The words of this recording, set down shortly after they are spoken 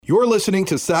You're listening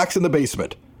to Sox in the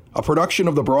Basement, a production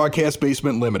of the Broadcast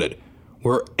Basement Limited,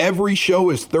 where every show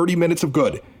is 30 minutes of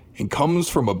good and comes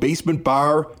from a basement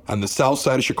bar on the south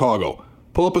side of Chicago.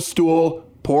 Pull up a stool,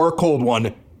 pour a cold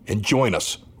one, and join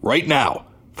us right now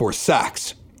for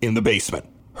Sox in the Basement.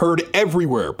 Heard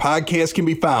everywhere podcasts can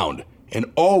be found, and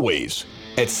always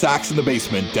at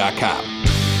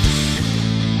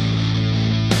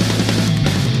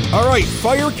soxinthebasement.com. All right,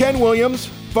 fire Ken Williams,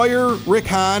 fire Rick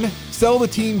Hahn, sell the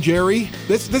team Jerry.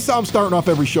 This is how I'm starting off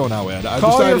every show now, Ed.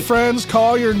 Call your friends,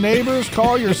 call your neighbors,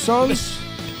 call your sons.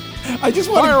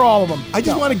 Fire all of them. I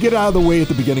just want to get it out of the way at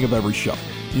the beginning of every show.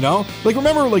 You know, like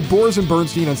remember, like Boris and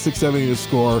Bernstein on 670 The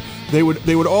Score. They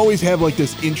would always have like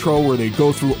this intro where they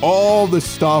go through all this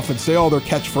stuff and say all their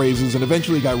catchphrases, and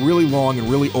eventually it got really long and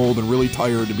really old and really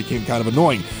tired and became kind of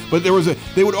annoying. But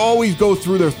they would always go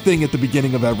through their thing at the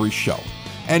beginning of every show,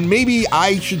 and maybe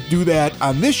I should do that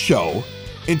on this show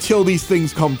until these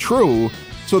things come true,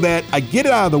 so that I get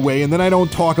it out of the way and then I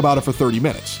don't talk about it for 30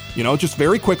 minutes. You know, just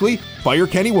very quickly, fire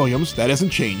Kenny Williams. That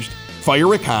hasn't changed. Fire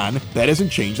Rick Hahn. That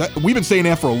hasn't changed. We've been saying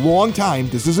that for a long time.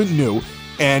 This isn't new.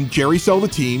 And Jerry sell the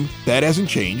team. That hasn't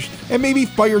changed. And maybe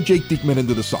fire Jake Diekman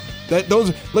into the sun. I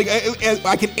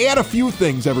can add a few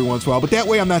things every once in a while, but that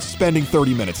way I'm not spending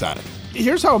 30 minutes on it.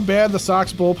 Here's how bad the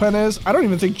Sox bullpen is. I don't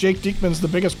even think Jake Diekman's the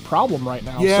biggest problem right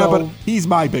now. Yeah, but he's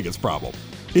my biggest problem.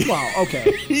 Well,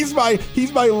 okay. he's my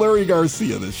Larry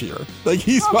Garcia this year. Like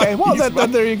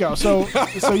there you go. So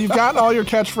you've gotten all your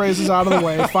catchphrases out of the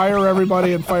way. Fire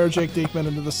everybody and fire Jake Diekman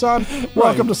into the sun.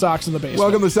 Welcome to Sox in the Basement.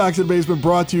 Welcome to Sox in the Basement,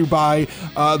 brought to you by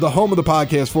the home of the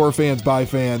podcast for fans by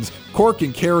fans. Cork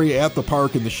and Kerry at the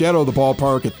park in the shadow of the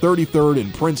ballpark at 33rd in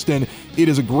Princeton. It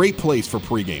is a great place for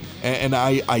pregame. And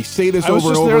I say this over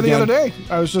and over again. I was just there the other day.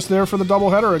 I was just there for the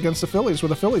doubleheader against the Phillies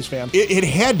with a Phillies fan. It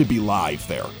had to be live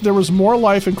there. There was more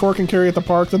life in Cork and Kerry at the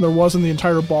park than there was in the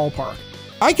entire ballpark.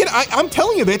 I'm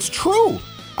telling you, that's true.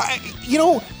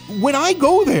 When I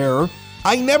go there,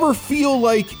 I never feel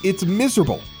like it's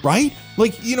miserable, right?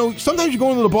 Like, sometimes you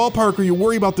go into the ballpark or you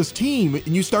worry about this team and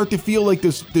you start to feel like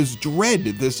this dread,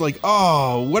 this like,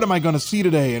 oh, what am I going to see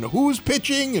today? And who's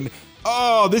pitching? And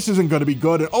oh, this isn't going to be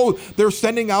good. And oh, they're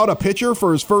sending out a pitcher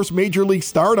for his first major league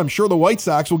start. I'm sure the White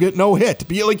Sox will get no hit.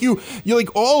 But you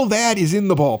like all of that is in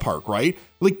the ballpark, right?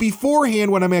 Like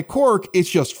beforehand, when I'm at Cork, it's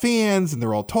just fans and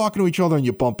they're all talking to each other and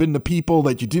you bump into people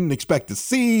that you didn't expect to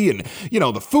see. And,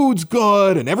 the food's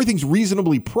good and everything's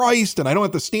reasonably priced and I don't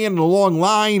have to stand in a long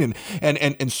line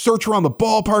and search around the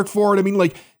ballpark for it. I mean,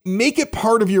 like, make it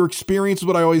part of your experience is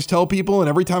what I always tell people. And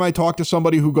every time I talk to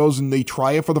somebody who goes and they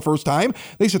try it for the first time,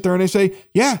 they sit there and they say,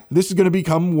 yeah, this is going to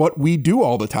become what we do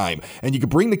all the time. And you can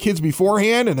bring the kids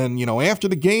beforehand. And then, after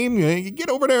the game, you get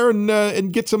over there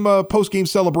and get some post-game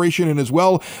celebration in as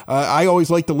well. I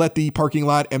always like to let the parking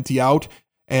lot empty out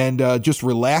and just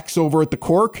relax over at the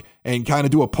Cork and kind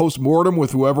of do a post-mortem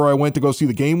with whoever I went to go see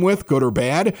the game with, good or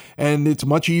bad, and it's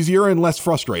much easier and less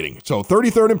frustrating. So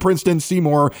 33rd in Princeton, see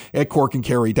more at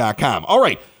corkandkerry.com. All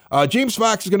right, James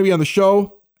Fox is going to be on the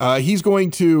show. He's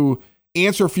going to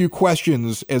answer a few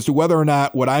questions as to whether or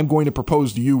not what I'm going to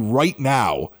propose to you right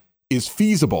now is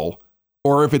feasible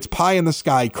or if it's pie in the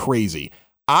sky crazy.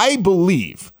 I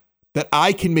believe that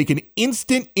I can make an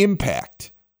instant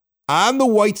impact on the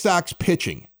White Sox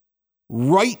pitching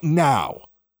right now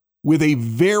with a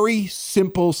very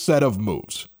simple set of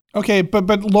moves. Okay,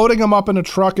 but loading them up in a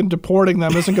truck and deporting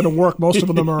them isn't going to work. Most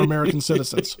of them are American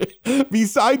citizens.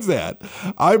 Besides that,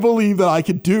 I believe that I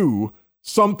could do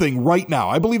something right now.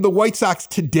 I believe the White Sox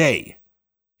today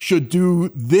should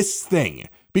do this thing.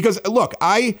 Because, look,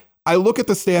 I look at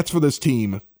the stats for this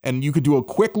team, and you could do a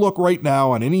quick look right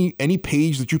now on any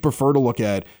page that you prefer to look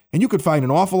at, and you could find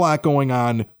an awful lot going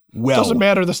on. Well, doesn't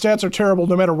matter. The stats are terrible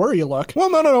no matter where you look. Well,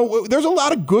 no. There's a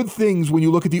lot of good things when you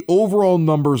look at the overall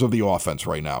numbers of the offense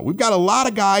right now. We've got a lot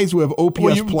of guys who have OPS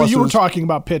pluses. But you were talking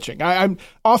about pitching. I'm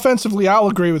offensively, I'll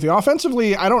agree with you.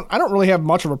 Offensively, I don't really have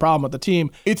much of a problem with the team.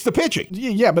 It's the pitching.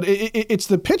 Yeah, but it's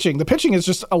the pitching. The pitching is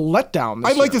just a letdown.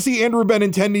 I'd like to see Andrew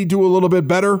Benintendi do a little bit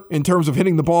better in terms of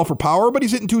hitting the ball for power, but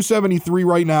he's hitting 273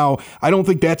 right now. I don't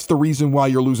think that's the reason why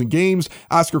you're losing games.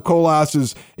 Oscar Colas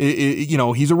is,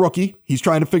 he's a rookie. He's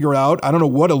trying to figure it out. I don't know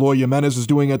what Eloy Jimenez is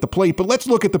doing at the plate, but let's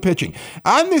look at the pitching.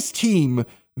 On this team,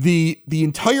 the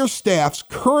entire staff's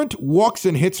current walks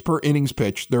and hits per innings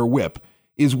pitched, their whip,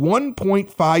 is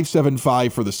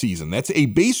 1.575 for the season. That's a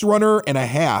base runner and a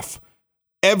half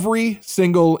every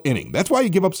single inning. That's why you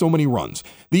give up so many runs.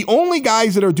 The only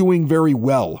guys that are doing very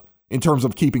well in terms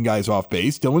of keeping guys off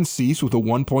base, Dylan Cease with a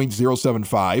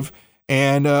 1.075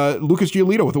 and Lucas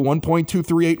Giolito with a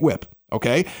 1.238 whip.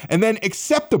 Okay. And then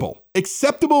acceptable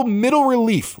middle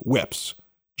relief whips.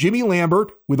 Jimmy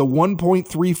Lambert with a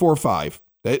 1.345.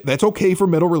 That's okay for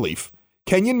middle relief.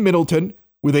 Kenyon Middleton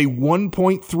with a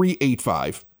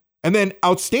 1.385. And then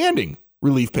outstanding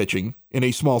relief pitching in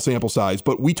a small sample size.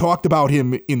 But we talked about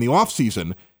him in the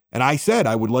offseason, and I said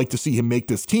I would like to see him make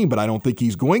this team, but I don't think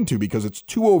he's going to because it's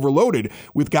too overloaded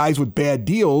with guys with bad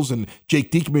deals and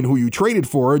Jake Diekman, who you traded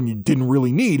for and you didn't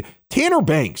really need. Tanner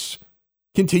Banks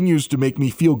continues to make me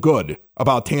feel good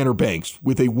about Tanner Banks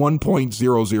with a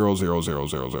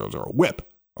 1.0000000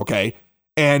 whip, okay?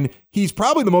 And he's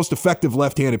probably the most effective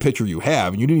left-handed pitcher you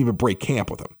have, and you didn't even break camp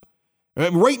with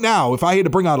him. Right now, if I had to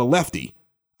bring out a lefty,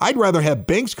 I'd rather have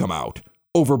Banks come out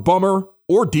over Bummer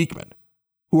or Diekman,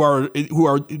 who are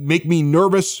make me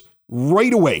nervous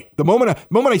right away. The moment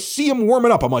I see him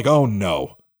warming up, I'm like, oh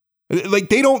no. Like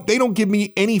they don't give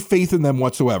me any faith in them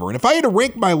whatsoever. And if I had to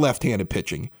rank my left-handed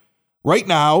pitching, right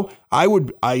now,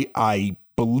 I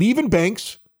believe in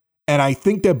Banks, and I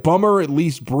think that Bummer at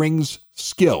least brings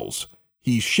skills.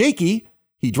 He's shaky.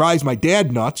 He drives my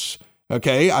dad nuts.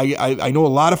 Okay, I know a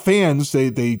lot of fans,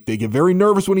 they get very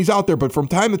nervous when he's out there, but from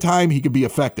time to time, he can be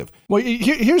effective. Well,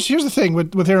 here's the thing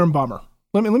with Aaron Bummer.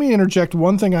 Let me interject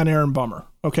one thing on Aaron Bummer,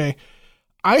 okay?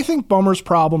 I think Bummer's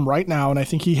problem right now, and I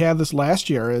think he had this last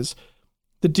year, is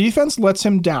the defense lets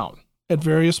him down at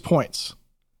various points.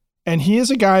 And he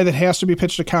is a guy that has to be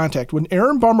pitched to contact. When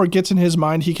Aaron Bummer gets in his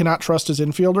mind he cannot trust his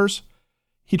infielders,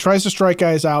 he tries to strike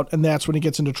guys out, and that's when he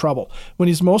gets into trouble. When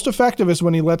he's most effective is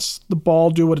when he lets the ball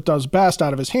do what it does best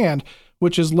out of his hand,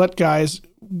 which is let guys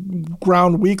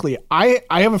ground weakly. I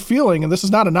have a feeling, and this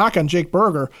is not a knock on Jake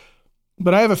Burger,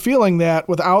 but I have a feeling that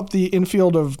without the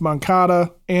infield of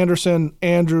Moncada, Anderson,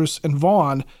 Andrus, and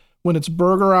Vaughn, when it's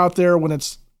Burger out there, when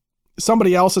it's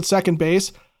somebody else at second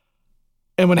base,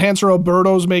 and when Hanser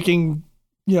Alberto's making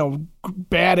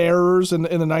bad errors in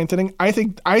the ninth inning, I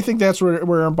think that's where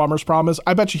Aaron Bummer's problem is.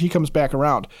 I bet you he comes back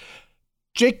around.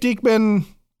 Jake Diekman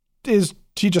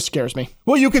he just scares me.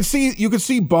 Well, you could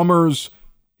see Bummer's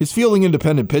his fielding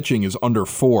independent pitching is under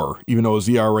 4, even though his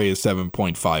ERA is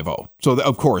 7.50. So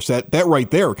of course that right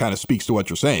there kind of speaks to what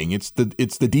you're saying. It's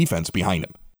the defense behind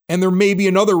him. And there may be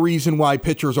another reason why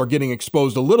pitchers are getting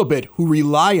exposed a little bit who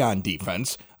rely on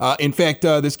defense. In fact,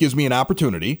 this gives me an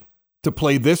opportunity to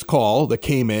play this call that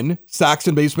came in,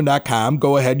 soxandbasement.com.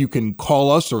 Go ahead, you can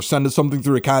call us or send us something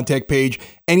through the contact page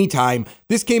anytime.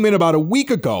 This came in about a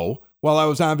week ago while I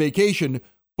was on vacation,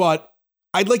 but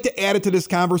I'd like to add it to this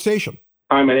conversation.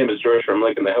 Hi, my name is George from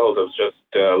Lincoln the Hills. I was just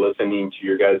listening to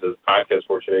your guys' podcast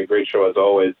for today. Great show as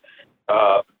always.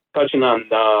 Touching on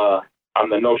the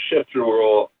no shift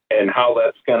rule and how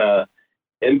that's going to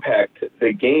impact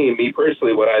the game. Me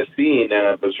personally, what I've seen, and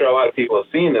I'm sure a lot of people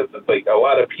have seen, is that like a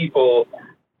lot of people,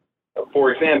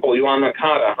 for example, Yoan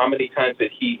Moncada, how many times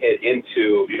did he hit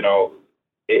into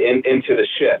the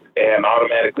shift and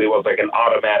automatically was like an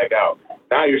automatic out?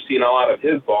 Now you're seeing a lot of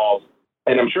his balls,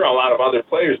 and I'm sure a lot of other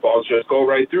players' balls just go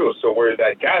right through. So where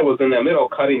that guy was in the middle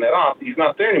cutting that off, he's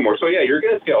not there anymore. So yeah, you're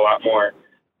going to see a lot more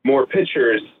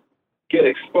pitchers get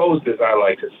exposed, as I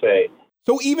like to say.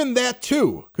 So even that,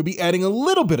 too, could be adding a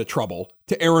little bit of trouble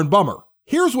to Aaron Bummer.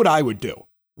 Here's what I would do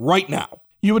right now.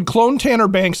 You would clone Tanner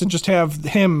Banks and just have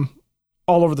him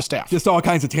all over the staff. Just all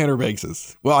kinds of Tanner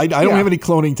Bankses. Well, I don't have any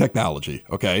cloning technology,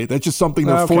 okay? That's just something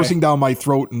they're forcing down my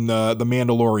throat in The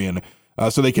Mandalorian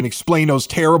so they can explain those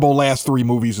terrible last 3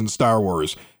 movies in Star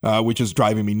Wars, which is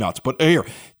driving me nuts. But here,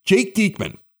 Jake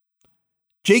Diekman.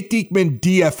 Jake Diekman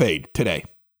DFA'd today.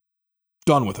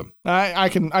 Done with him. I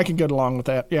can get along with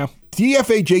that, yeah.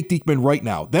 DFA Jake Diekman right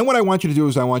now. Then what I want you to do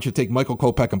is I want you to take Michael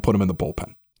Kopech and put him in the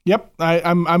bullpen. Yep,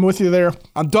 I'm with you there.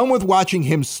 I'm done with watching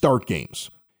him start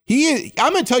games.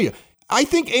 I'm going to tell you, I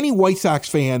think any White Sox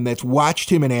fan that's watched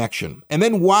him in action and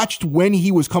then watched when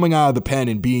he was coming out of the pen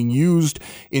and being used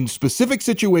in specific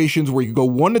situations where you go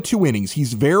 1 to 2 innings,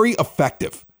 he's very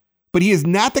effective. But he is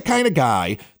not the kind of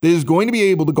guy that is going to be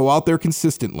able to go out there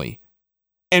consistently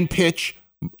and pitch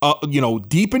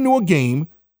deep into a game,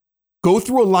 go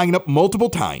through a lineup multiple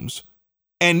times,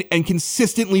 and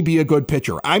consistently be a good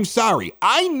pitcher. I'm sorry.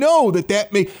 I know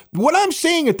what I'm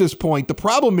saying at this point, the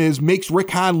problem is makes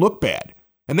Rick Hahn look bad.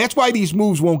 And that's why these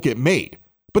moves won't get made.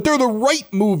 But they're the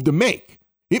right move to make.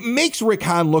 It makes Rick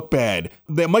Hahn look bad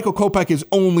that Michael Kopech is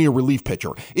only a relief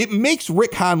pitcher. It makes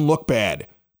Rick Hahn look bad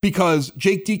because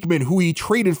Jake Diekman, who he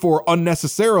traded for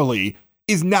unnecessarily,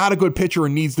 is not a good pitcher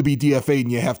and needs to be DFA'd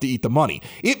and you have to eat the money.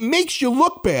 It makes you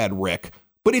look bad, Rick,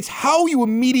 but it's how you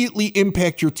immediately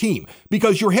impact your team.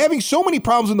 Because you're having so many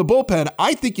problems in the bullpen,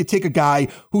 I think you take a guy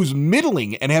who's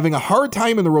middling and having a hard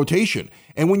time in the rotation,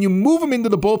 and when you move him into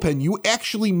the bullpen, you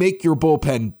actually make your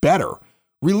bullpen better.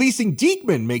 Releasing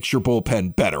Diekman makes your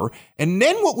bullpen better. And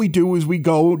then what we do is we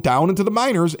go down into the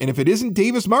minors, and if it isn't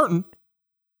Davis Martin,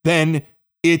 then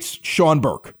it's Sean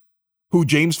Burke, who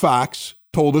James Fox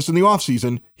told us in the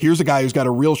offseason, here's a guy who's got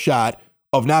a real shot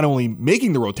of not only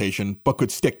making the rotation, but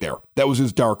could stick there. That was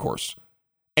his dark horse.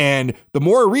 And the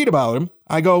more I read about him,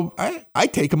 I go, I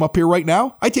take him up here right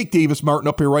now. I take Davis Martin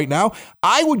up here right now.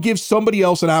 I would give somebody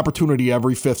else an opportunity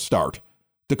every fifth start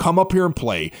to come up here and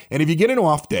play. And if you get an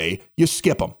off day, you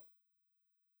skip them.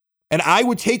 And I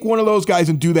would take one of those guys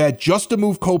and do that just to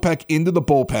move Kopech into the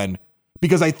bullpen,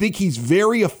 because I think he's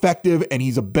very effective and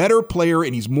he's a better player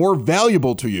and he's more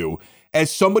valuable to you as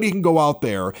somebody who can go out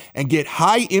there and get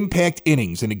high impact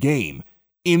innings in a game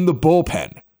in the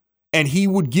bullpen. And he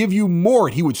would give you more.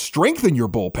 He would strengthen your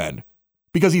bullpen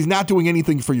because he's not doing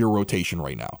anything for your rotation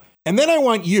right now. And then I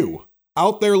want you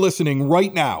out there listening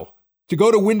right now to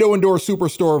go to Window and Door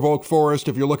Superstore of Oak Forest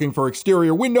if you're looking for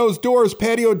exterior windows, doors,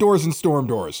 patio doors, and storm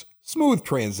doors. Smooth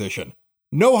transition.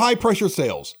 No high pressure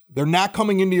sales. They're not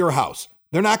coming into your house.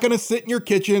 They're not going to sit in your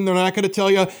kitchen. They're not going to tell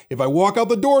you, if I walk out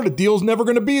the door, the deal's never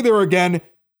going to be there again.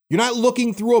 You're not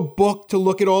looking through a book to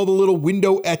look at all the little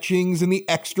window etchings and the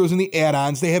extras and the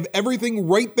add-ons. They have everything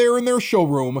right there in their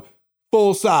showroom,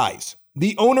 full size.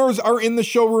 The owners are in the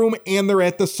showroom and they're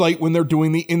at the site when they're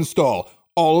doing the install.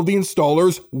 All of the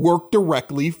installers work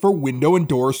directly for Window and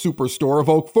Door Superstore of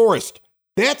Oak Forest.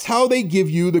 That's how they give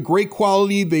you the great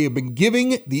quality they have been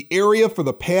giving the area for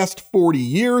the past 40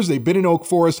 years. They've been in Oak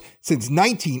Forest since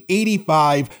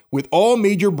 1985 with all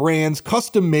major brands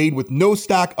custom made with no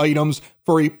stock items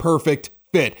for a perfect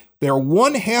fit. They're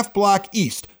 1/2 block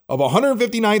east of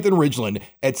 159th and Ridgeland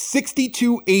at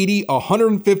 6280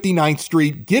 159th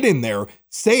Street. Get in there,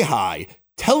 say hi,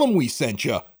 tell them we sent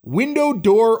you.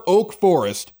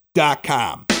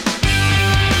 WindowDoorOakForest.com.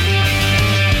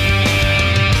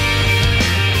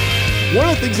 One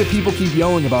of the things that people keep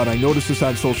yelling about, I noticed this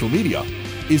on social media,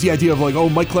 is the idea of like, oh,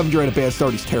 Mike Clevenger had a bad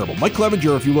start, he's terrible. Mike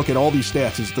Clevenger, if you look at all these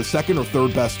stats, is the second or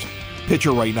third best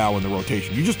pitcher right now in the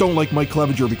rotation. You just don't like Mike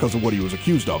Clevenger because of what he was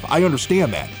accused of. I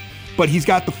understand that. But he's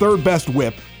got the third best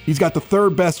whip, he's got the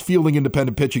third best fielding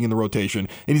independent pitching in the rotation,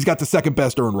 and he's got the second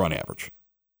best earned run average.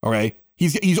 All right?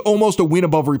 He's almost a win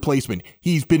above replacement.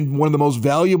 He's been one of the most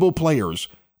valuable players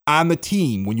on the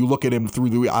team when you look at him through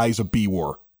the eyes of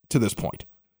B-War to this point.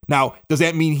 Now, does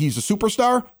that mean he's a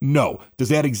superstar? No. Does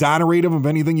that exonerate him of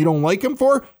anything you don't like him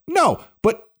for? No.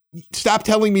 But stop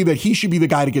telling me that he should be the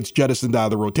guy that gets jettisoned out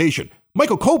of the rotation.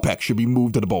 Michael Kopech should be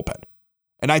moved to the bullpen.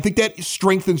 And I think that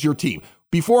strengthens your team.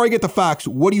 Before I get to Fox,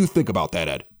 what do you think about that,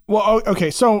 Ed? Well,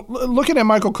 okay. So looking at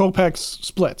Michael Kopech's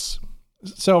splits.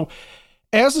 So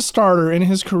as a starter in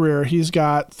his career, he's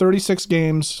got 36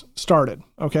 games started.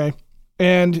 Okay.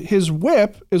 And his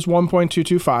whip is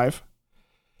 1.225.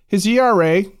 His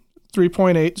ERA,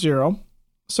 3.80.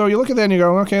 So you look at that and you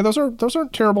go, okay, those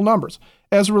aren't terrible numbers.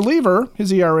 As a reliever,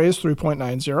 his ERA is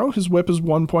 3.90. His whip is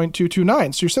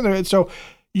 1.229. So you're sitting there. So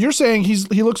you're saying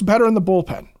he looks better in the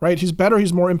bullpen, right? He's better.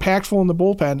 He's more impactful in the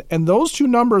bullpen. And those two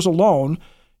numbers alone,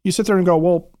 you sit there and go,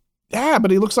 well, yeah,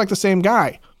 but he looks like the same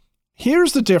guy.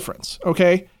 Here's the difference,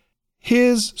 okay?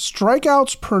 His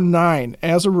strikeouts per 9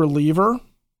 as a reliever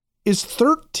is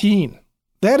 13.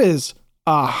 That is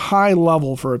a high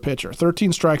level for a pitcher.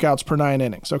 13 strikeouts per 9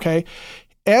 innings, okay?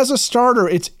 As a starter,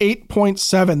 it's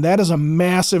 8.7. That is a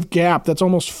massive gap. That's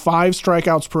almost 5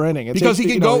 strikeouts per inning. Because he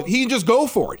can just go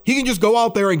for it. He can just go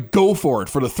out there and go for it.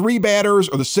 For the 3 batters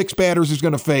or the 6 batters he's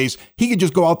going to face, he can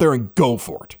just go out there and go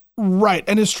for it. Right.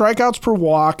 And his strikeouts per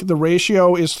walk, the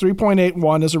ratio is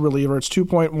 3.81 as a reliever. It's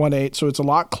 2.18. So it's a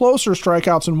lot closer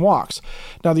strikeouts and walks.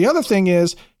 Now, the other thing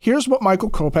is, here's what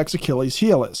Michael Kopech's Achilles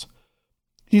heel is.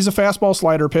 He's a fastball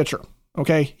slider pitcher.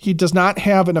 Okay. He does not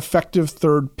have an effective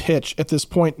third pitch at this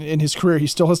point in his career. He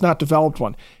still has not developed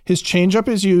one. His changeup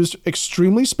is used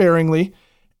extremely sparingly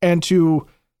and to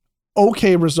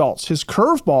okay results. His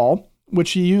curveball,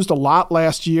 which he used a lot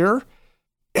last year,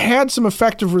 had some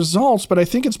effective results, but I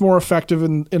think it's more effective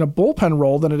in a bullpen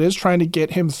role than it is trying to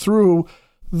get him through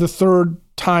the third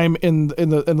time in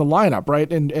the lineup,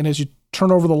 right? And as you turn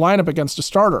over the lineup against a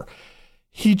starter.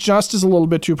 He just is a little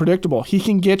bit too predictable. He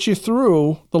can get you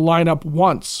through the lineup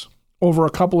once over a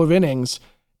couple of innings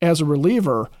as a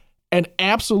reliever and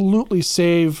absolutely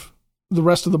save the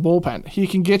rest of the bullpen. He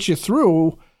can get you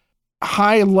through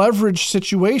high leverage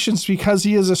situations because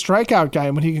he is a strikeout guy.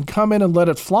 And when he can come in and let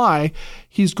it fly,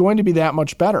 he's going to be that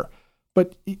much better.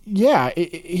 But yeah,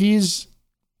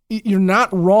 you're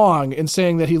not wrong in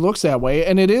saying that he looks that way.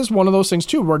 And it is one of those things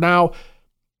too, where now,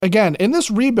 again, in this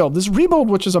rebuild,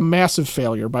 which is a massive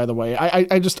failure, by the way,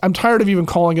 I'm tired of even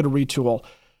calling it a retool.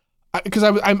 because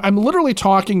I'm literally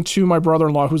talking to my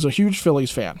brother-in-law who's a huge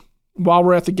Phillies fan while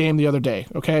we're at the game the other day,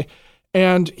 okay?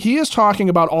 And he is talking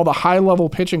about all the high-level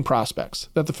pitching prospects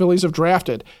that the Phillies have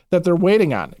drafted that they're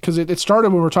waiting on. Because it started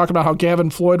when we were talking about how Gavin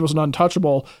Floyd was an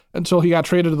untouchable until he got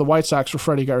traded to the White Sox for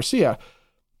Freddie Garcia.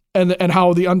 And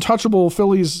how the untouchable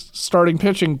Phillies starting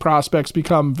pitching prospects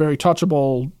become very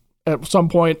touchable at some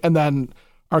point and then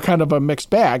are kind of a mixed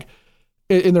bag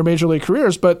in their major league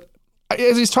careers. But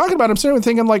as he's talking about it, I'm sitting there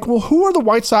thinking, like, well, who are the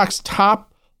White Sox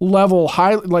top-level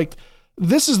high, like,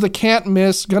 this is the can't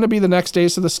miss, going to be the next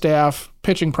ace of the staff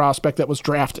pitching prospect that was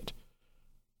drafted.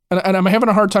 And I'm having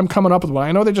a hard time coming up with one.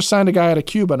 I know they just signed a guy out of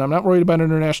Cuba, and I'm not worried about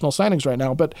international signings right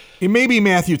now, but it may be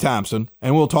Matthew Thompson,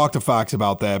 and we'll talk to Fox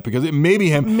about that because it may be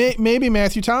him. Maybe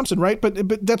Matthew Thompson, right?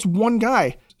 But that's one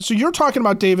guy. So you're talking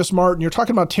about Davis Martin. You're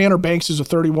talking about Tanner Banks, who's a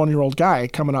 31-year-old guy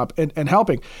coming up and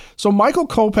helping. So Michael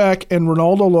Kopech and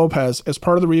Ronaldo Lopez, as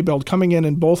part of the rebuild, coming in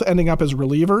and both ending up as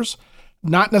relievers,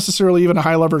 not necessarily even a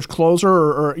high-leverage closer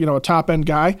or a top-end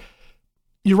guy.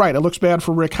 You're right. It looks bad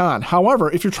for Rick Hahn.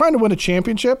 However, if you're trying to win a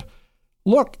championship,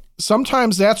 look,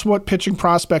 sometimes that's what pitching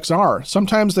prospects are.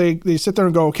 Sometimes they sit there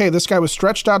and go, okay, this guy was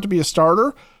stretched out to be a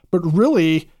starter, but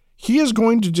really he is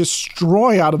going to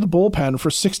destroy out of the bullpen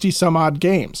for 60 some odd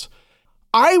games.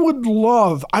 I would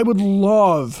love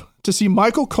to see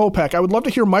Michael Kopech. I would love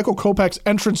to hear Michael Kopech's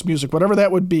entrance music, whatever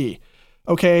that would be.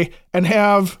 Okay. And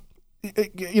have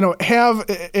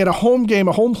at a home game,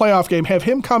 a home playoff game, have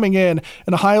him coming in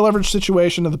a high leverage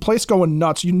situation and the place going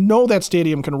nuts. That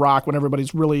stadium can rock when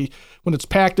when it's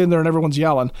packed in there and everyone's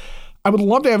yelling. I would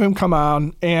love to have him come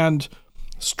on and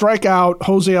strike out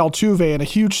Jose Altuve in a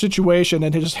huge situation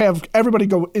and just have everybody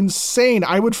go insane.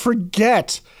 I would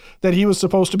forget that he was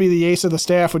supposed to be the ace of the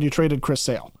staff when you traded Chris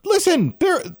Sale. Listen,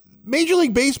 Major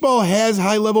League Baseball has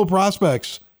high level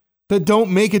prospects that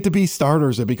don't make it to be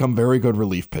starters that become very good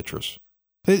relief pitchers.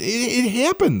 It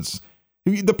happens.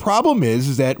 The problem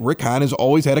is that Rick Hahn has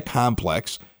always had a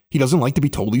complex. He doesn't like to be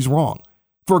told he's wrong.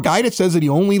 For a guy that says that he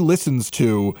only listens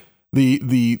to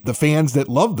the fans that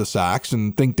love the Sox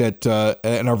and think that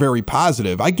and are very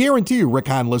positive, I guarantee you Rick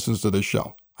Hahn listens to this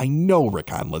show. I know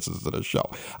Rick Hahn listens to this show.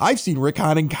 I've seen Rick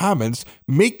Hahn in comments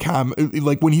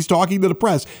like when he's talking to the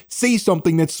press, say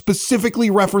something that specifically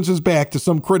references back to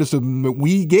some criticism that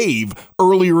we gave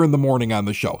earlier in the morning on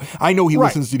the show. I know he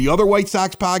listens to the other White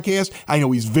Sox podcasts. I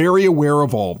know he's very aware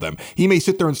of all of them. He may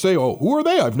sit there and say, oh, who are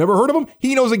they? I've never heard of them.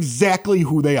 He knows exactly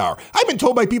who they are. I've been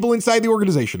told by people inside the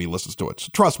organization he listens to it. So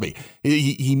trust me,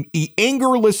 he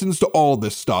anger listens to all of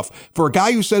this stuff. For a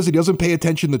guy who says he doesn't pay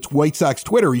attention to White Sox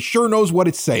Twitter, he sure knows what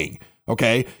it's saying.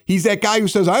 Okay. He's that guy who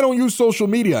says, I don't use social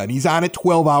media, and he's on it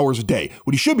 12 hours a day.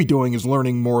 What he should be doing is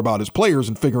learning more about his players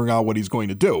and figuring out what he's going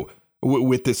to do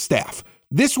with this staff.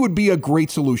 This would be a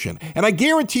great solution. And I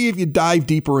guarantee if you dive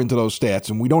deeper into those stats,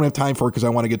 and we don't have time for it because I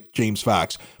want to get James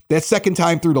Fox, that second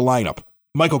time through the lineup,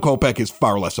 Michael Kopech is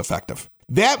far less effective.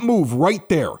 That move right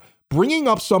there, bringing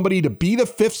up somebody to be the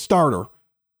fifth starter,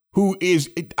 who is,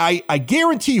 I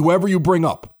guarantee whoever you bring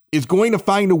up is going to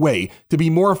find a way to be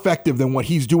more effective than what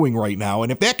he's doing right now.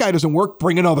 And if that guy doesn't work,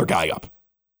 bring another guy up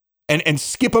and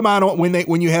skip him on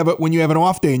when you have an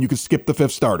off day and you can skip the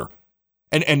fifth starter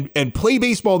and play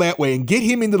baseball that way and get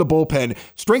him into the bullpen,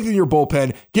 strengthen your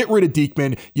bullpen, get rid of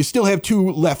Diekman. You still have two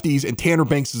lefties and Tanner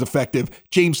Banks is effective.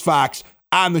 James Fox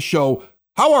on the show.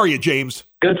 How are you, James?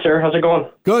 Good, sir. How's it going?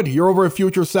 Good. You're over at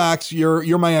Future Sox.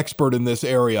 You're my expert in this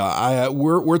area.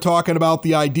 We're talking about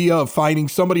the idea of finding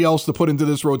somebody else to put into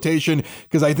this rotation,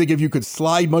 because I think if you could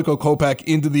slide Michael Kopech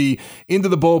into the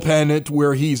bullpen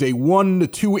where he's a 1 to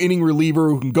 2 inning reliever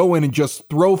who can go in and just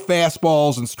throw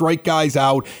fastballs and strike guys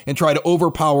out and try to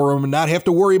overpower them and not have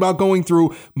to worry about going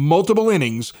through multiple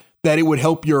innings, that it would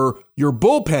help your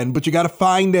bullpen, but you got to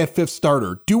find that fifth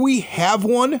starter. Do we have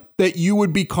one that you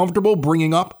would be comfortable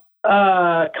bringing up?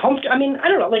 I don't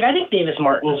know. I think Davis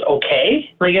Martin's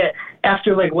okay.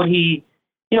 After what he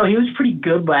was pretty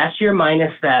good last year,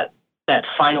 minus that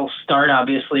final start,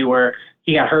 obviously, where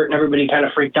he got hurt and everybody kind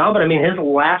of freaked out. But his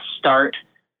last start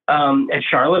at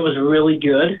Charlotte was really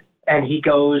good. And he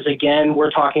goes again,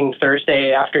 we're talking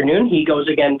Thursday afternoon. He goes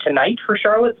again tonight for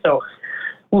Charlotte. So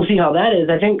we'll see how that is.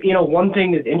 I think, one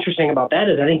thing that's interesting about that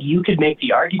is I think you could make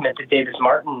the argument that Davis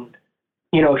Martin,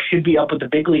 should be up with the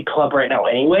big league club right now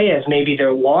anyway, as maybe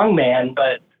their long man.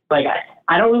 But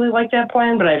I don't really like that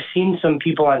plan, but I've seen some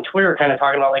people on Twitter kind of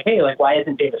talking about hey, why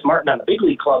isn't Davis Martin on the big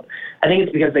league club? I think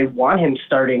it's because they want him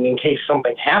starting in case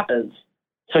something happens.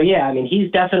 So yeah,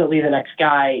 he's definitely the next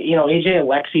guy. AJ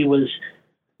Alexy was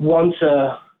once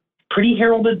a pretty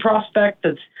heralded prospect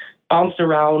that's bounced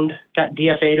around, got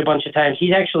DFA'd a bunch of times.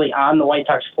 He's actually on the White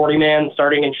Sox 40-man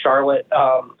starting in Charlotte.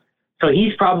 So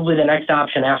he's probably the next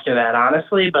option after that,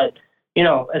 honestly. But,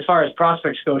 as far as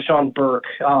prospects go, Sean Burke,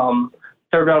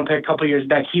 third round pick a couple years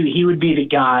back, he would be the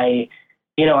guy,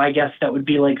 I guess that would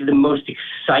be like the most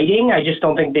exciting. I just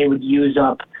don't think they would use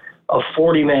up a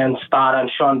 40-man spot on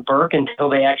Sean Burke until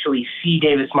they actually see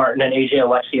Davis Martin and AJ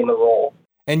Alexy in the role.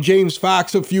 And James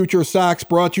Fox of Future Sox,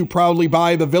 brought you proudly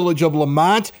by the Village of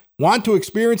Lemont. Want to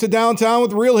experience a downtown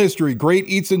with real history, great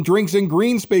eats and drinks, and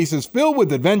green spaces filled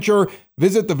with adventure?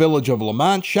 Visit the Village of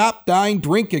Lemont. Shop, dine,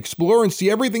 drink, explore, and see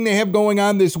everything they have going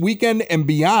on this weekend and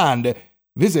beyond.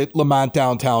 Visit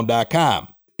LemontDowntown.com.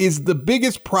 Is the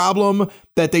biggest problem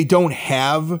that they don't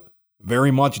have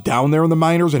very much down there in the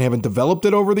minors and haven't developed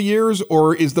it over the years?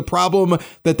 Or is the problem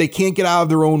that they can't get out of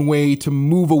their own way to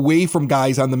move away from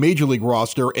guys on the major league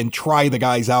roster and try the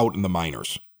guys out in the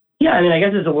minors? Yeah, I guess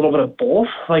it's a little bit of both.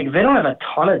 They don't have a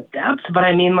ton of depth, but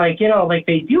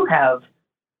they do have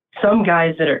some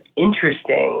guys that are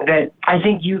interesting that I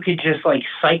think you could just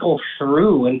cycle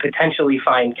through and potentially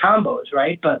find combos,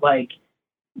 right? But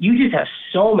you just have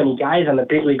so many guys on the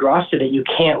big league roster that you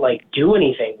can't do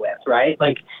anything with, right?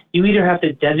 You either have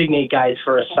to designate guys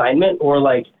for assignment or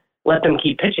let them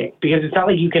keep pitching, because it's not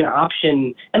like you can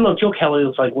option. And look, Joe Kelly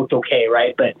looked okay,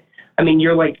 right? But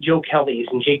you're Joe Kelly's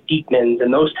and Jake Diekman's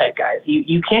and those type guys.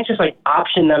 You can't just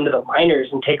option them to the minors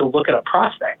and take a look at a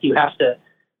prospect. You have to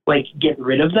get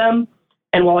rid of them.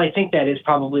 And while I think that is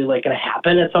probably going to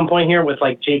happen at some point here with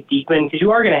Jake Diekman, because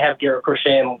you are going to have Garrett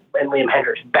Crochet and Liam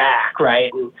Hendriks back,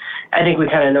 right? And I think we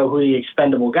kind of know who the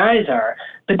expendable guys are.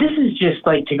 But this is just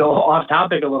to go off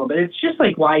topic a little bit. It's just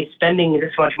why spending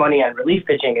this much money on relief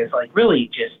pitching is really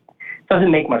just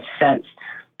doesn't make much sense.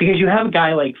 Because you have a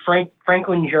guy like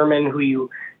Franklin German, who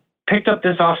you picked up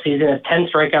this offseason, has 10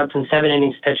 strikeouts and 7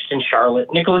 innings pitched in Charlotte.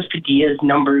 Nicholas Padilla's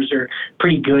numbers are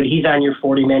pretty good. He's on your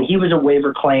 40-man. He was a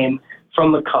waiver claim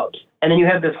from the Cubs. And then you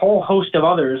have this whole host of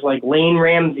others like Lane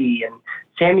Ramsey and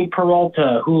Sammy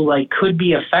Peralta, who could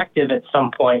be effective at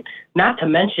some point. Not to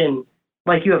mention,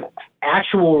 you have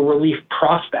actual relief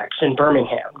prospects in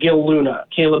Birmingham, Gil Luna,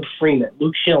 Caleb Freeman,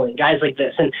 Luke Schilling, guys like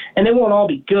this. And they won't all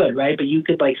be good, right? But you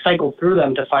could cycle through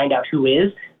them to find out who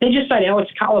is. They just signed Alex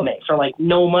Colomé for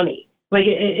no money.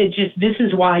 It just, this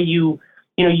is why you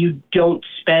don't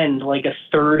spend a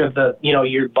third of the,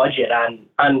 your budget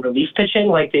on relief pitching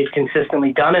like they've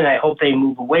consistently done. And I hope they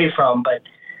move away from, but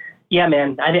yeah,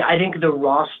 man, I think the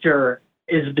roster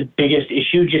is the biggest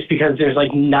issue just because there's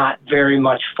not very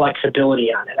much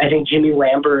flexibility on it. I think Jimmy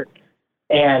Lambert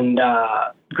and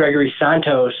Gregory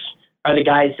Santos are the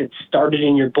guys that started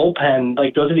in your bullpen.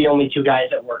 Those are the only two guys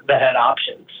that had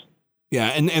options. Yeah,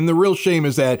 and the real shame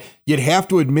is that you'd have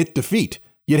to admit defeat.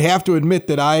 You'd have to admit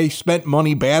that I spent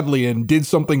money badly and did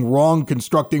something wrong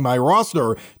constructing my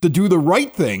roster to do the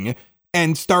right thing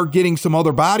and start getting some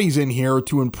other bodies in here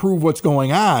to improve what's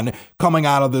going on coming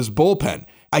out of this bullpen.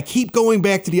 I keep going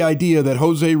back to the idea that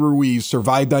Jose Ruiz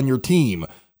survived on your team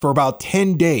for about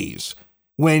 10 days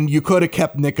when you could have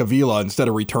kept Nick Avila instead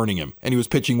of returning him, and he was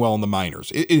pitching well in the minors.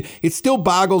 It still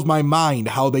boggles my mind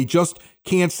how they just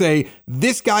can't say,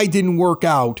 this guy didn't work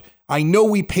out. I know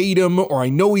we paid him, or I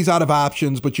know he's out of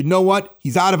options, but you know what?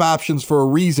 He's out of options for a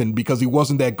reason, because he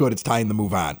wasn't that good. It's time to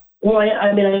move on. Well,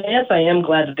 I guess I am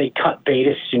glad that they cut bait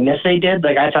as soon as they did.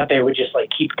 I thought they would just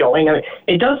keep going.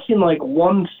 It does seem like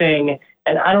one thing,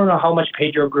 and I don't know how much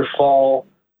Pedro Grifol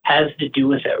has to do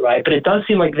with it, right? But it does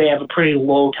seem like they have a pretty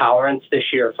low tolerance this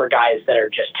year for guys that are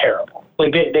just terrible.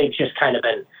 They've just kind of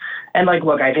been, and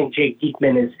look, I think Jake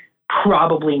Diekman is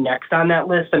probably next on that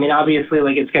list. Obviously,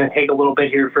 it's going to take a little bit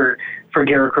here for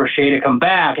Garrett Crochet to come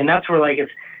back, and that's where if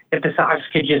the Sox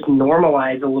could just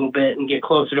normalize a little bit and get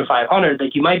closer to 500,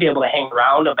 you might be able to hang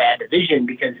around a bad division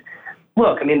because.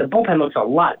 Look, the bullpen looks a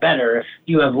lot better if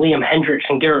you have Liam Hendriks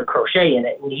and Garrett Crochet in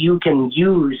it, and you can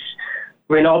use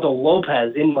Reynaldo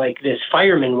Lopez in this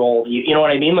fireman role. You know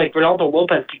what I mean? Reynaldo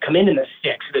Lopez could come in the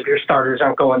sixth if your starters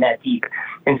aren't going that deep,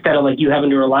 instead of you having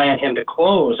to rely on him to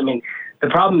close. The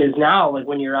problem is now,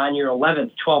 when you're on your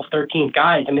 11th, 12th, 13th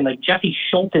guys. Jeffy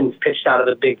Schulten's pitched out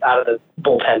of the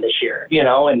bullpen this year,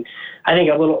 and I think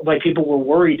a little people were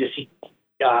worried to see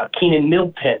Keenan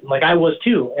Middleton, I was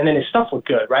too, and then his stuff looked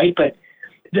good, right? But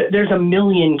there's a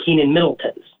million Keenan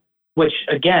Middletons, which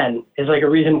again is a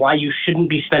reason why you shouldn't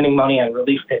be spending money on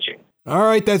relief pitching. All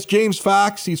right, that's James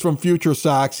Fox. He's from Future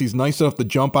Sox. He's nice enough to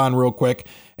jump on real quick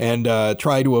and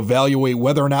try to evaluate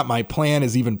whether or not my plan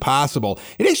is even possible.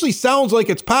 It actually sounds like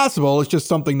it's possible. It's just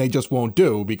something they just won't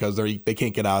do because they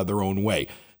can't get out of their own way.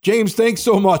 James, thanks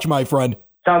so much, my friend.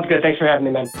 Sounds good. Thanks for having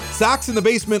me, man. Sox in the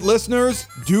Basement listeners,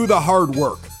 do the hard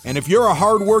work. And if you're a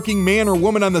hardworking man or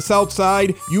woman on the South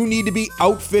Side, you need to be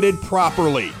outfitted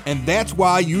properly. And that's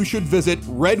why you should visit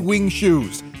Red Wing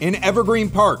Shoes in Evergreen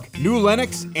Park, New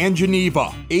Lenox, and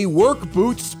Geneva. A work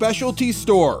boots specialty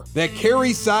store that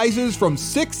carries sizes from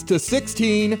 6 to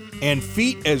 16 and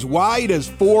feet as wide as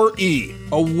 4E.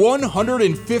 A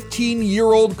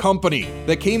 115-year-old company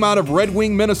that came out of Red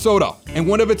Wing, Minnesota. And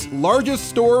one of its largest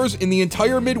stores in the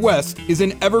entire Midwest is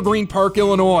in Evergreen Park,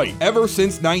 Illinois, ever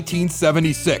since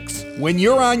 1976. When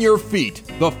you're on your feet,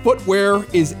 the footwear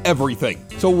is everything.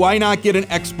 So why not get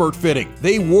an expert fitting?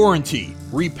 They warranty,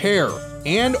 repair,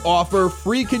 and offer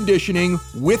free conditioning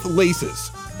with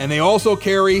laces. And they also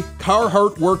carry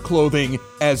Carhartt work clothing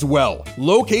as well.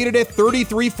 Located at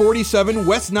 3347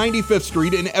 West 95th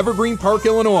Street in Evergreen Park,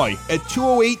 Illinois, at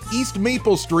 208 East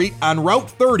Maple Street on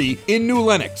Route 30 in New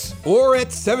Lenox, or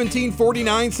at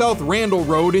 1749 South Randall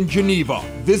Road in Geneva.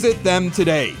 Visit them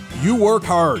today. You work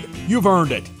hard. You've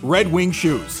earned it. Red Wing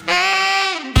Shoes.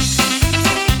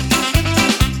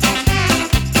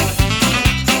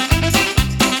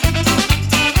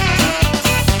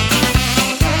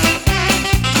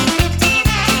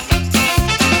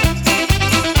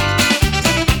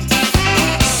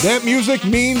 That music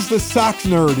means the Sox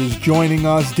nerd is joining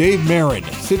us. Dave Marin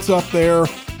sits up there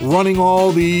running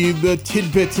all the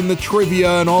tidbits and the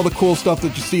trivia and all the cool stuff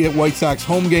that you see at White Sox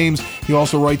home games. He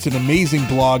also writes an amazing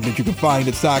blog that you can find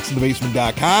at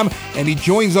soxinthebasement.com, and he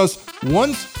joins us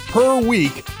once per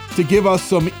week to give us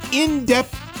some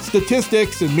in-depth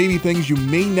statistics and maybe things you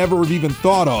may never have even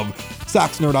thought of.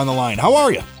 Sox nerd on the line. How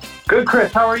are you? Good,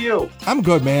 Chris. How are you? I'm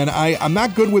good, man. I'm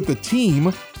not good with the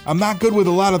team. I'm not good with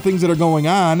a lot of things that are going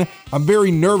on. I'm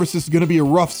very nervous. This is going to be a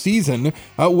rough season.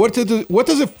 What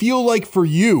does it feel like for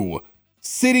you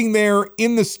sitting there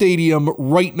in the stadium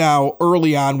right now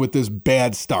early on with this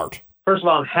bad start? First of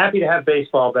all, I'm happy to have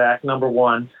baseball back, number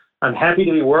one. I'm happy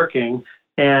to be working.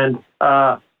 And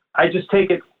I just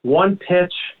take it one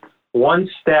pitch, one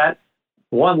stat,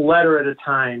 one letter at a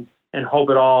time and hope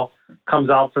it all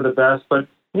comes out for the best. But,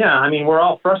 yeah, I mean, we're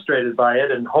all frustrated by it,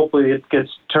 and hopefully it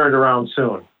gets turned around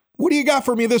soon. What do you got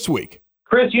for me this week?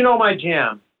 Chris, you know my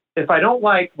jam. If I don't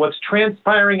like what's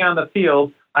transpiring on the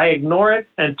field, I ignore it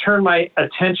and turn my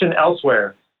attention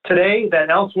elsewhere. Today,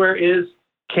 that elsewhere is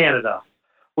Canada.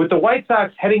 With the White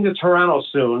Sox heading to Toronto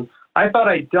soon, I thought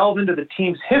I'd delve into the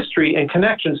team's history and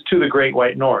connections to the Great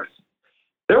White North.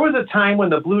 There was a time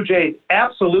when the Blue Jays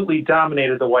absolutely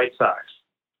dominated the White Sox.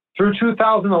 Through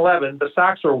 2011, the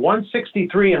Sox were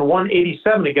 163 and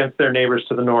 187 against their neighbors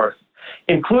to the north.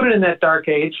 Included in that dark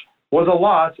age was a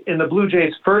loss in the Blue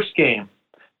Jays' first game,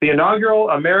 the inaugural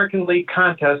American League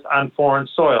contest on foreign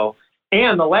soil,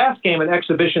 and the last game at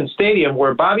Exhibition Stadium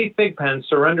where Bobby Thigpen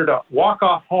surrendered a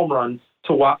walk-off home run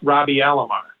to Robbie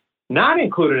Alomar. Not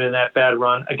included in that bad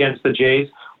run against the Jays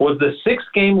was the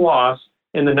 6-game loss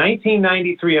in the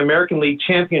 1993 American League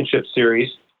Championship Series,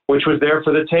 which was there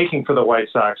for the taking for the White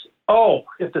Sox. Oh,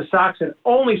 if the Sox had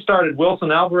only started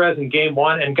Wilson Alvarez in Game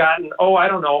 1 and gotten,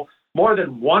 more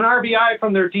than one RBI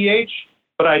from their DH,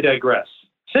 but I digress.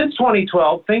 Since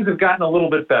 2012, things have gotten a little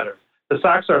bit better. The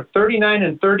Sox are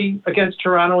 39-30 against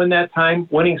Toronto in that time,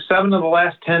 winning 7 of the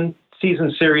last 10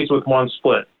 season series with one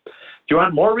split. Do you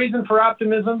want more reason for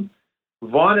optimism?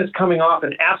 Vaughn is coming off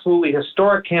an absolutely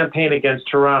historic campaign against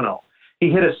Toronto. He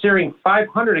hit a searing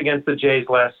 .500 against the Jays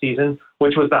last season,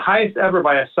 which was the highest ever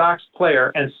by a Sox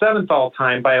player and 7th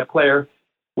all-time by a player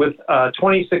with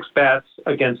 26 bats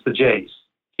against the Jays.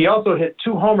 He also hit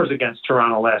 2 homers against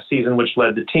Toronto last season, which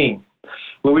led the team.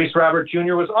 Luis Robert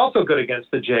Jr. was also good against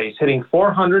the Jays, hitting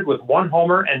 .400 with 1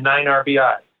 homer and 9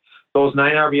 RBI. Those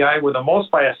 9 RBI were the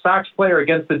most by a Sox player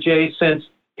against the Jays since,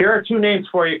 here are 2 names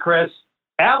for you, Chris,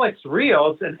 Alex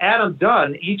Rios and Adam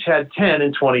Dunn each had 10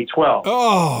 in 2012.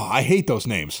 Oh, I hate those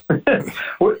names.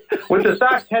 With the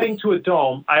Sox heading to a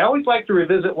dome, I always like to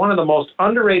revisit one of the most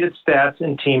underrated stats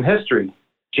in team history,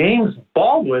 James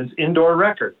Baldwin's indoor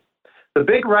record. The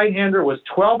big right-hander was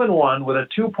 12-1 with a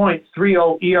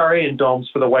 2.30 ERA in domes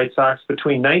for the White Sox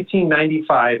between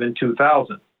 1995 and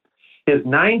 2000. His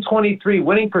 .923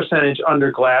 winning percentage under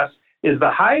glass is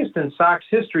the highest in Sox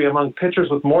history among pitchers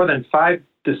with more than 5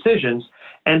 decisions,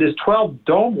 and his 12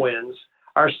 dome wins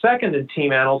are second in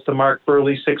team annals to Mark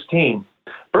Buehrle's 16.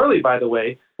 Buehrle, by the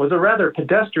way, was a rather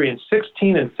pedestrian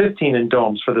 16 and 15 in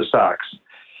domes for the Sox.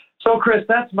 So, Chris,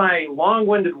 that's my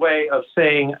long-winded way of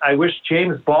saying I wish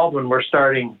James Baldwin were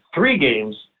starting 3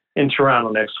 games in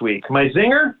Toronto next week. My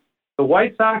zinger? The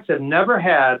White Sox have never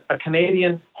had a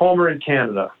Canadian homer in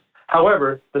Canada.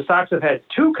 However, the Sox have had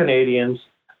 2 Canadians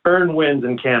earn wins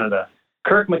in Canada,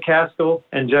 Kirk McCaskill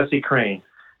and Jesse Crane.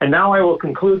 And now I will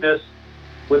conclude this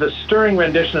with a stirring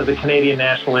rendition of the Canadian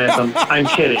national anthem. I'm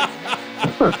kidding.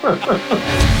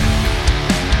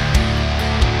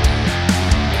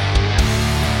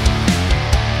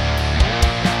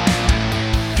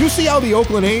 Do you see how the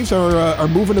Oakland A's are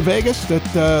moving to Vegas?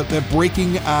 They're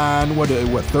breaking on what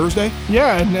Thursday?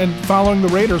 Yeah, and following the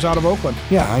Raiders out of Oakland.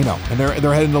 Yeah, I know. And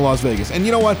they're heading to Las Vegas. And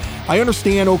you know what? I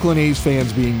understand Oakland A's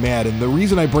fans being mad. And the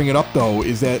reason I bring it up, though,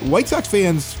 is that White Sox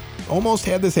fans almost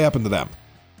had this happen to them.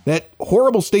 That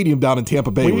horrible stadium down in Tampa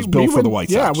Bay was built for the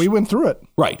White Sox. Yeah, we went through it.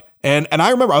 Right. And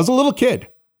I remember I was a little kid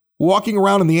walking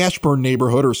around in the Ashburn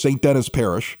neighborhood or St. Denis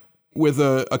Parish with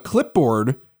a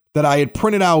clipboard that I had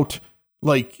printed out.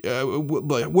 Like,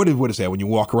 what is that when you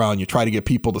walk around, you try to get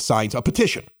people to sign a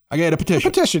petition? I got a petition.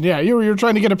 A petition, yeah. You were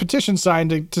trying to get a petition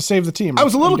signed to save the team. I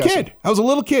was a little kid. I was a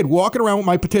little kid walking around with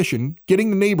my petition, getting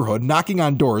the neighborhood, knocking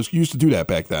on doors. You used to do that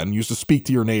back then. You used to speak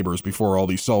to your neighbors before all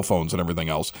these cell phones and everything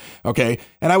else. Okay.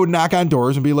 And I would knock on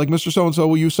doors and be like, Mr. So-and-so,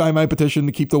 will you sign my petition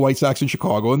to keep the White Sox in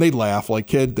Chicago? And they'd laugh like,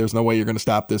 kid, there's no way you're going to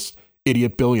stop this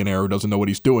idiot billionaire who doesn't know what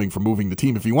he's doing from moving the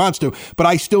team if he wants to. But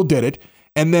I still did it.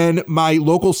 And then my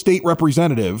local state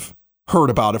representative heard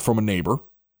about it from a neighbor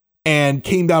and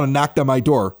came down and knocked on my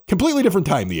door. Completely different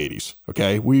time, the 80s.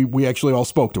 Okay. We actually all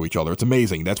spoke to each other. It's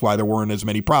amazing. That's why there weren't as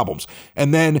many problems.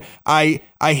 And then I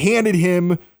handed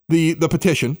him the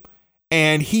petition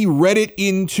and he read it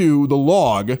into the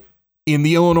log in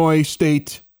the Illinois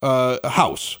State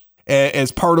House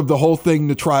as part of the whole thing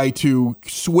to try to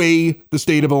sway the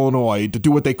state of Illinois to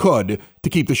do what they could to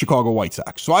keep the Chicago White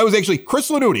Sox. So I was actually, Chris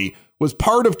Lanuti was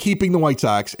part of keeping the White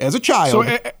Sox as a child.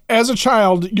 So as a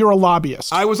child, you're a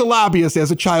lobbyist. I was a lobbyist as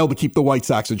a child to keep the White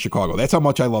Sox in Chicago. That's how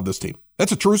much I love this team.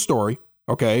 That's a true story.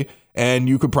 Okay. And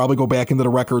you could probably go back into the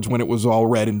records when it was all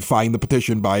read and find the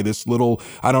petition by this little,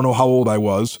 I don't know how old I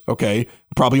was. Okay.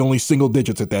 Probably only single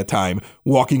digits at that time,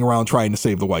 walking around trying to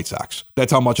save the White Sox.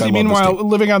 That's how much I love this team. Meanwhile,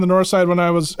 living on the north side when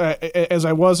I was, as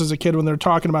a kid, when they were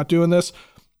talking about doing this,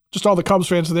 just all the Cubs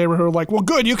fans in the neighborhood were like, well,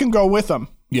 good, you can go with them.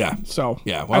 Yeah. So,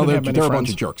 yeah. Well, they're a bunch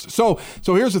of jerks. So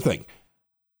here's the thing.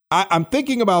 I'm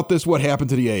thinking about this, what happened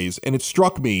to the A's, and it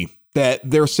struck me that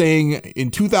they're saying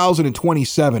in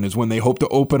 2027 is when they hope to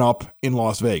open up in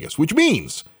Las Vegas, which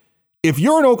means if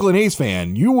you're an Oakland A's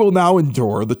fan, you will now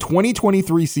endure the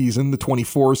 2023 season, the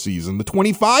 24 season, the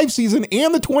 25 season,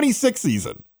 and the 26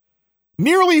 season.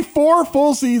 Nearly 4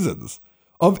 full seasons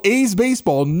of A's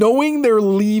baseball, knowing they're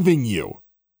leaving you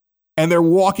and they're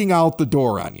walking out the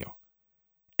door on you.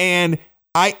 And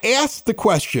I asked the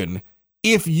question,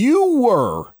 if you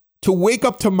were to wake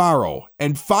up tomorrow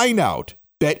and find out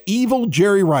that evil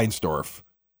Jerry Reinsdorf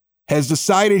has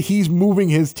decided he's moving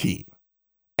his team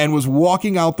and was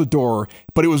walking out the door,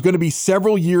 but it was going to be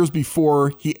several years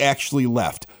before he actually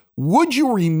left, would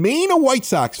you remain a White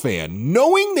Sox fan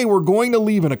knowing they were going to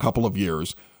leave in a couple of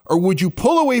years, or would you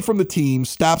pull away from the team,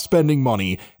 stop spending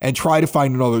money, and try to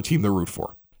find another team to root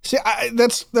for? See,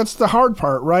 that's the hard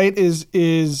part, right?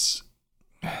 Is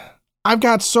I've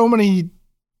got so many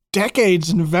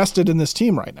decades invested in this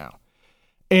team right now,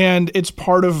 and it's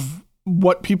part of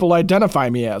what people identify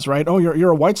me as, right? Oh,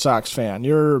 you're a White Sox fan.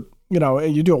 You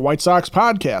do a White Sox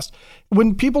podcast.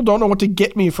 When people don't know what to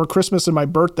get me for Christmas and my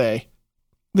birthday,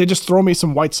 they just throw me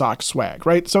some White Sox swag,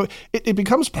 right? So it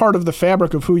becomes part of the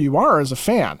fabric of who you are as a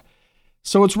fan.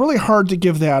 So it's really hard to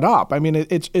give that up. I mean,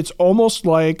 it's almost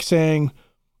like saying,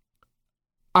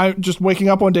 I'm just waking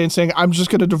up one day and saying, I'm just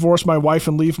going to divorce my wife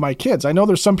and leave my kids. I know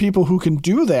there's some people who can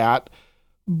do that,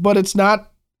 but it's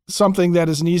not something that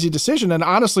is an easy decision. And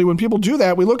honestly, when people do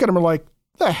that, we look at them and we're like,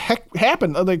 what the heck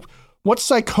happened? Like, what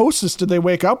psychosis did they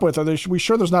wake up with? Are we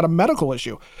sure there's not a medical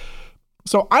issue?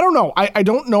 So I don't know. I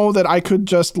don't know that I could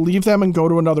just leave them and go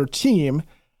to another team.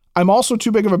 I'm also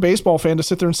too big of a baseball fan to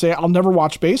sit there and say, I'll never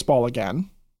watch baseball again.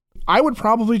 I would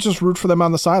probably just root for them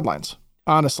on the sidelines.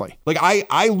 Honestly. Like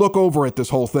I look over at this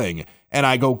whole thing and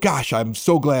I go, gosh, I'm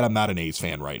so glad I'm not an A's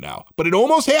fan right now. But it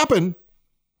almost happened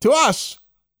to us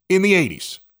in the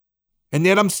 80s. And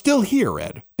yet I'm still here,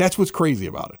 Ed. That's what's crazy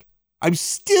about it. I'm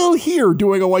still here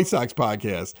doing a White Sox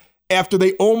podcast after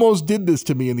they almost did this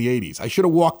to me in the 80s. I should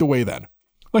have walked away then.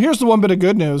 Well, here's the one bit of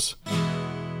good news.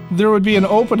 There would be an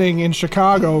opening in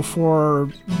Chicago for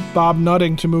Bob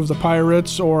Nutting to move the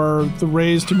Pirates or the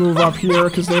Rays to move up here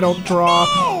because they don't draw.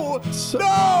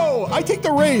 No! I take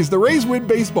the Rays. The Rays win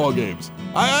baseball games.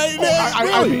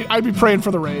 Really? I'd be praying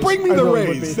for the Rays. Bring me the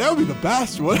Rays. That would be the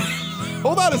best one.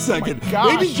 Hold on a second.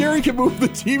 Maybe Jerry can move the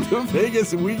team to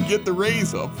Vegas and we can get the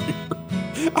Rays up here.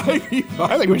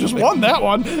 I think we just won that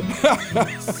one.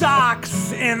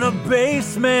 Sox in the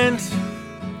basement.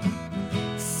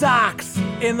 Sox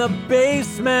in the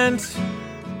basement.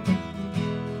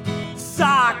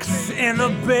 Socks in the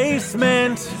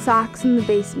Basement. Socks in the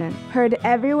Basement. Heard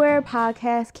everywhere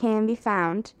podcasts can be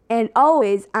found, and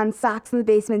always on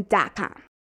socksinthebasement.com.